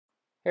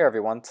Hey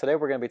everyone, today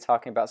we're going to be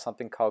talking about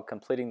something called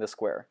completing the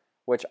square,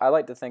 which I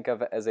like to think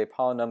of as a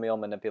polynomial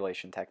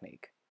manipulation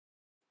technique.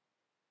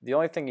 The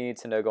only thing you need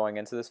to know going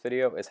into this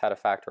video is how to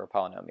factor a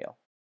polynomial.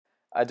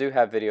 I do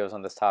have videos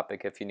on this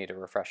topic if you need a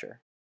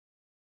refresher.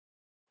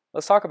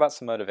 Let's talk about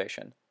some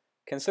motivation.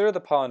 Consider the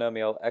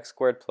polynomial x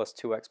squared plus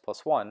 2x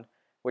plus 1,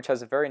 which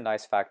has a very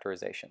nice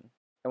factorization.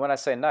 And when I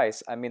say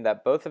nice, I mean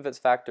that both of its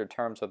factored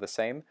terms are the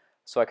same,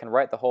 so I can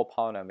write the whole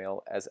polynomial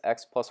as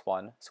x plus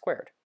 1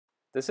 squared.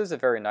 This is a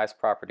very nice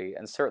property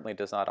and certainly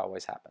does not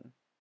always happen.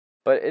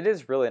 But it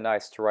is really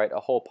nice to write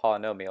a whole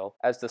polynomial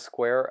as the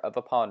square of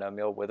a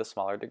polynomial with a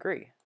smaller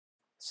degree.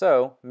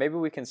 So maybe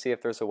we can see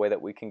if there's a way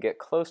that we can get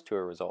close to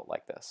a result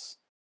like this.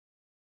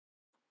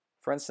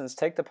 For instance,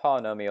 take the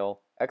polynomial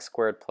x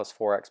squared plus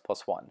 4x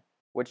plus 1,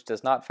 which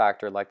does not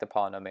factor like the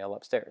polynomial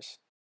upstairs.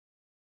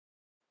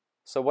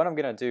 So what I'm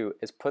going to do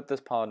is put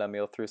this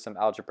polynomial through some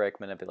algebraic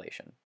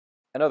manipulation.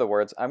 In other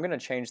words, I'm going to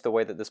change the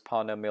way that this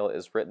polynomial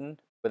is written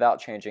without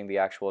changing the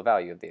actual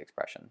value of the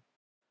expression.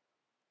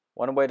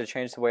 One way to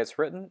change the way it's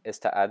written is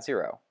to add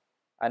 0.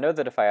 I know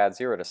that if I add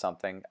 0 to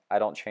something, I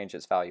don't change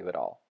its value at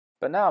all.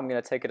 But now I'm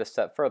going to take it a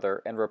step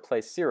further and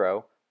replace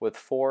 0 with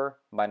 4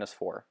 minus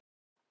 4.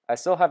 I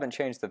still haven't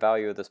changed the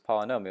value of this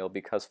polynomial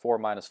because 4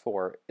 minus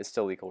 4 is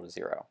still equal to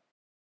 0.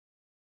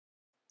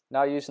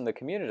 Now using the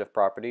commutative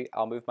property,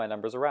 I'll move my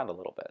numbers around a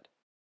little bit.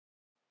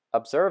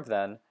 Observe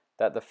then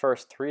that the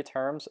first three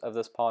terms of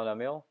this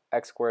polynomial,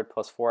 x squared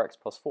plus 4x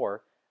plus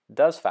 4,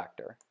 does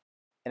factor,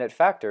 and it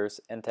factors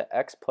into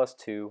x plus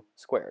 2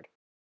 squared.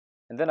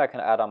 And then I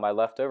can add on my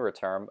leftover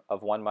term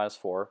of 1 minus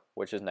 4,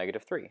 which is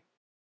negative 3.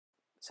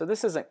 So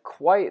this isn't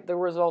quite the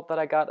result that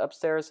I got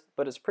upstairs,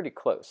 but it's pretty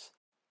close.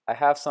 I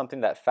have something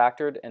that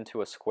factored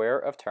into a square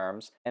of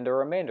terms and a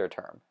remainder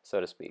term,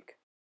 so to speak.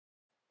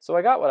 So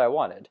I got what I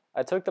wanted.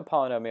 I took the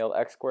polynomial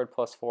x squared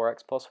plus 4x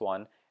plus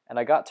 1, and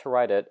I got to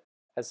write it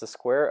as the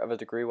square of a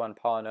degree 1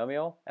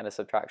 polynomial and a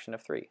subtraction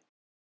of 3.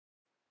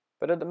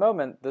 But at the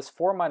moment, this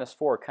 4 minus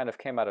 4 kind of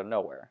came out of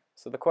nowhere.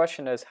 So the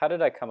question is, how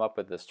did I come up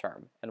with this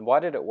term, and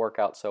why did it work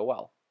out so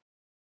well?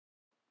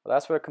 Well,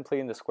 that's where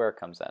completing the square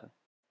comes in.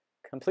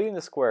 Completing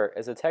the square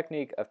is a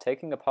technique of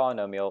taking a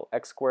polynomial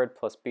x squared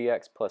plus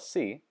bx plus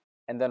c,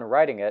 and then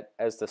writing it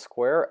as the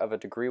square of a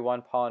degree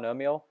 1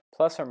 polynomial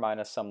plus or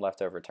minus some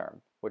leftover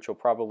term, which will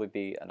probably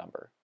be a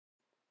number.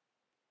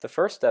 The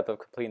first step of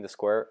completing the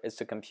square is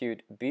to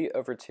compute b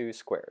over 2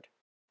 squared.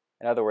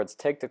 In other words,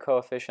 take the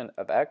coefficient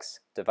of x,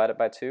 divide it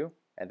by 2,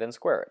 and then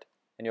square it,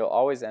 and you'll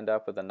always end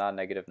up with a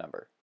non-negative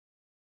number.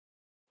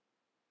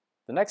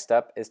 The next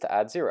step is to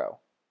add 0,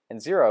 and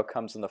 0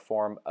 comes in the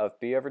form of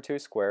b over 2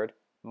 squared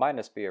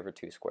minus b over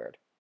 2 squared.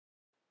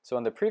 So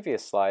in the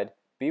previous slide,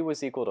 b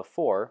was equal to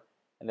 4,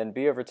 and then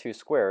b over 2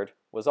 squared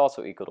was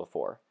also equal to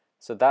 4,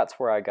 so that's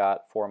where I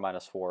got 4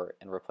 minus 4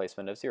 in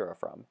replacement of 0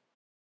 from.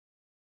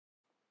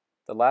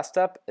 The last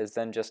step is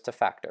then just to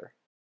factor.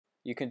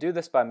 You can do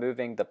this by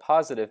moving the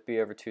positive b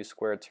over 2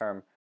 squared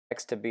term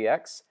x to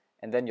bx,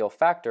 and then you'll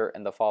factor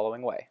in the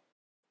following way.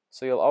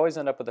 So you'll always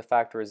end up with the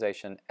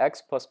factorization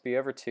x plus b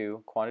over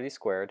 2 quantity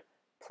squared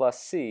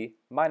plus c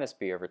minus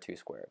b over 2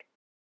 squared.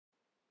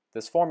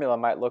 This formula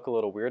might look a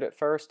little weird at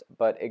first,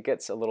 but it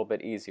gets a little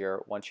bit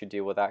easier once you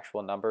deal with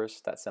actual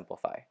numbers that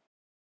simplify.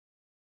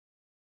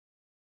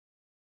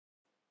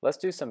 Let's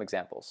do some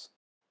examples.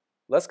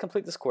 Let's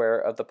complete the square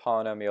of the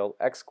polynomial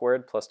x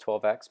squared plus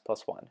 12x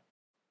plus 1.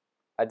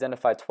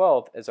 Identify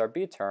 12 as our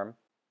b term,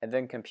 and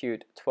then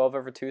compute 12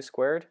 over 2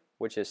 squared,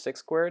 which is 6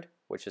 squared,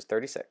 which is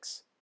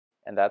 36.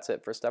 And that's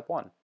it for step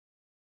 1.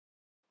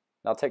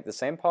 Now take the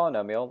same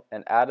polynomial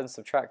and add and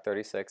subtract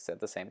 36 at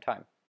the same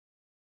time.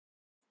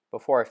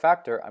 Before I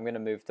factor, I'm going to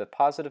move the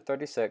positive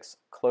 36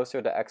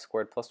 closer to x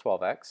squared plus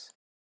 12x.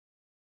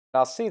 And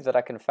I'll see that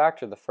I can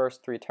factor the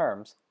first three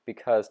terms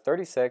because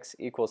 36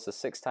 equals to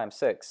 6 times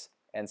 6,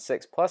 and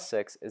 6 plus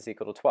 6 is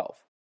equal to 12.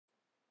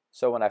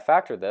 So when I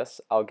factor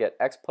this, I'll get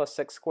x plus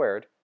 6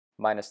 squared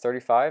minus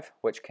 35,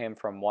 which came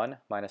from 1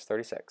 minus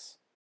 36.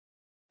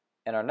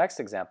 In our next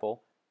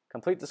example,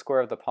 complete the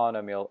square of the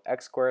polynomial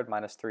x squared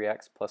minus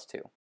 3x plus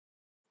 2.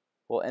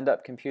 We'll end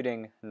up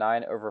computing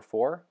 9 over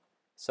 4,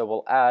 so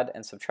we'll add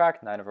and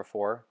subtract 9 over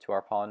 4 to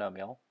our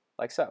polynomial,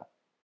 like so.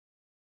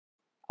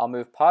 I'll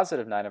move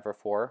positive 9 over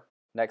 4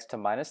 next to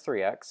minus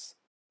 3x,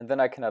 and then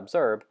I can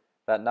observe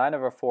that 9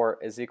 over 4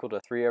 is equal to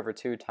 3 over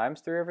 2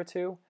 times 3 over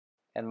 2,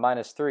 and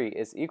minus 3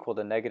 is equal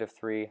to negative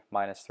 3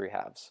 minus 3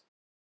 halves.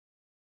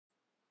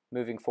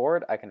 Moving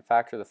forward, I can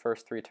factor the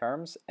first three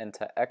terms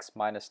into x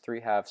minus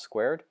 3 halves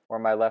squared, where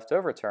my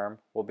leftover term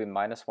will be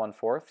minus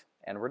 1/4,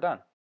 and we're done.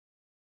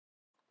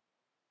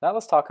 Now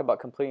let's talk about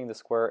completing the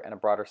square in a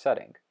broader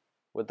setting,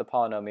 with the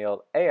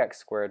polynomial ax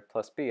squared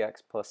plus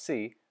bx plus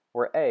c,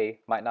 where a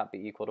might not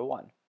be equal to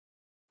 1.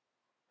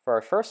 For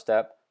our first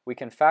step, we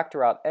can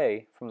factor out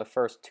a from the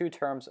first two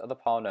terms of the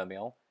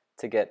polynomial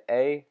to get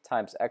a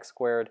times x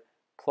squared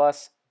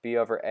plus b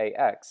over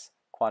ax,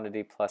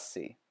 quantity plus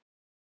c.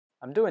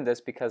 I'm doing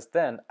this because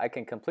then I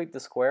can complete the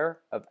square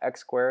of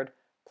x squared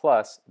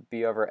plus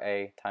b over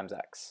a times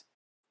x.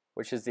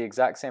 which is the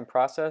exact same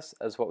process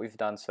as what we've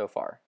done so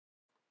far.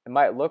 It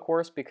might look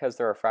worse because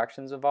there are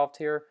fractions involved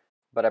here,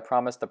 but I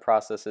promise the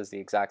process is the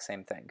exact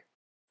same thing.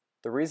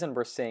 The reason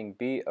we're seeing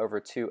b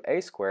over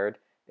 2a squared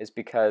is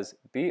because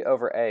b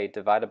over a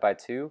divided by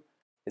 2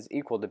 is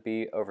equal to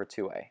b over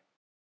 2a.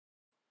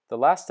 The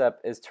last step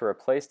is to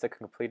replace the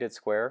completed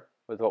square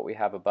with what we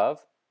have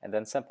above and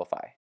then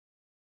simplify.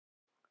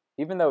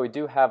 Even though we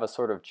do have a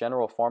sort of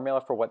general formula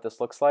for what this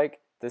looks like,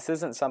 this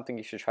isn't something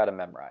you should try to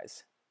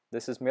memorize.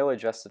 This is merely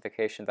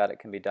justification that it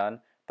can be done,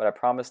 but I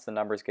promise the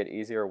numbers get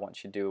easier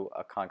once you do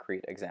a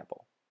concrete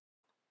example.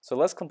 So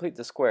let's complete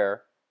the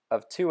square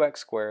of 2x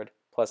squared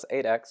plus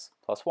 8x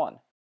plus 1.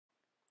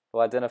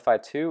 We'll identify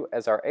 2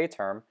 as our a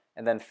term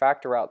and then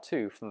factor out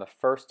 2 from the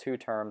first two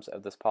terms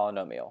of this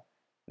polynomial,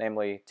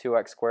 namely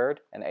 2x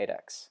squared and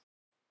 8x.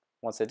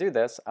 Once I do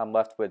this, I'm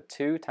left with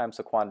 2 times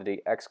the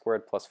quantity x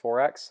squared plus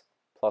 4x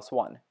plus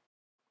 1.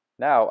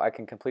 Now I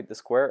can complete the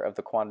square of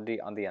the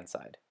quantity on the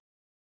inside.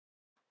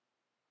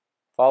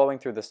 Following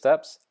through the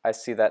steps, I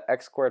see that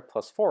x squared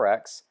plus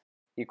 4x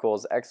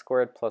equals x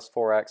squared plus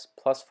 4x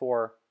plus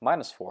 4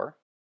 minus 4,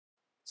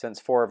 since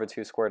 4 over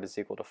 2 squared is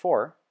equal to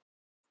 4.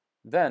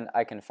 Then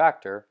I can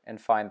factor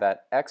and find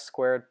that x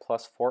squared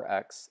plus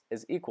 4x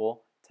is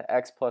equal to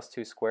x plus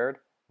 2 squared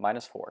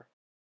minus 4.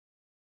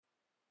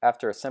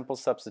 After a simple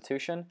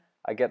substitution,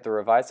 I get the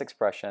revised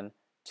expression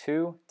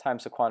 2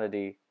 times the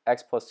quantity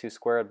x plus 2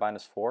 squared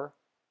minus 4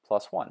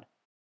 plus 1.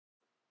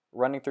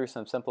 Running through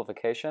some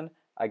simplification,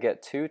 I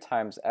get 2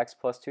 times x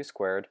plus 2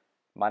 squared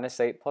minus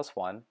 8 plus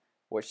 1,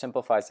 which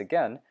simplifies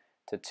again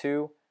to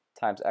 2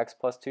 times x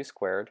plus 2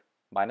 squared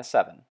minus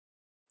 7.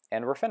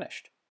 And we're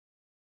finished.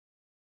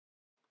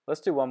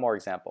 Let's do one more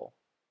example.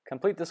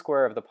 Complete the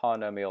square of the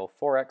polynomial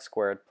 4x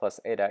squared plus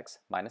 8x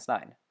minus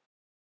 9.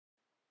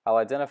 I'll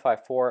identify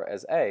 4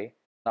 as a,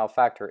 and I'll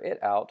factor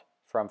it out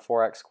from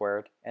 4x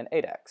squared and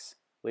 8x,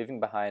 leaving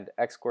behind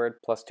x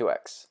squared plus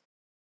 2x.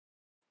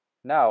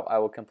 Now I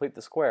will complete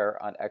the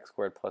square on x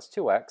squared plus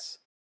 2x,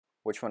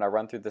 which when I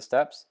run through the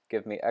steps,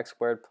 give me x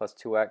squared plus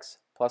 2x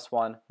plus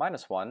 1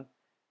 minus 1,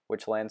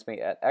 which lands me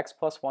at x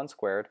plus 1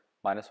 squared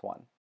minus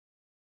 1.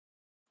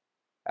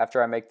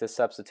 After I make this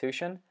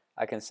substitution,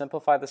 I can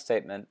simplify the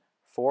statement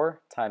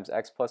 4 times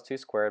x plus 2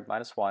 squared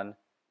minus 1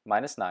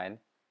 minus 9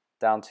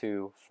 down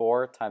to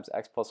 4 times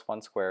x plus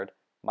 1 squared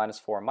minus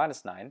 4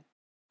 minus 9,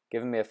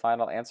 giving me a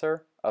final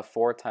answer of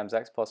 4 times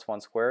x plus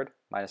 1 squared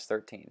minus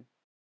 13.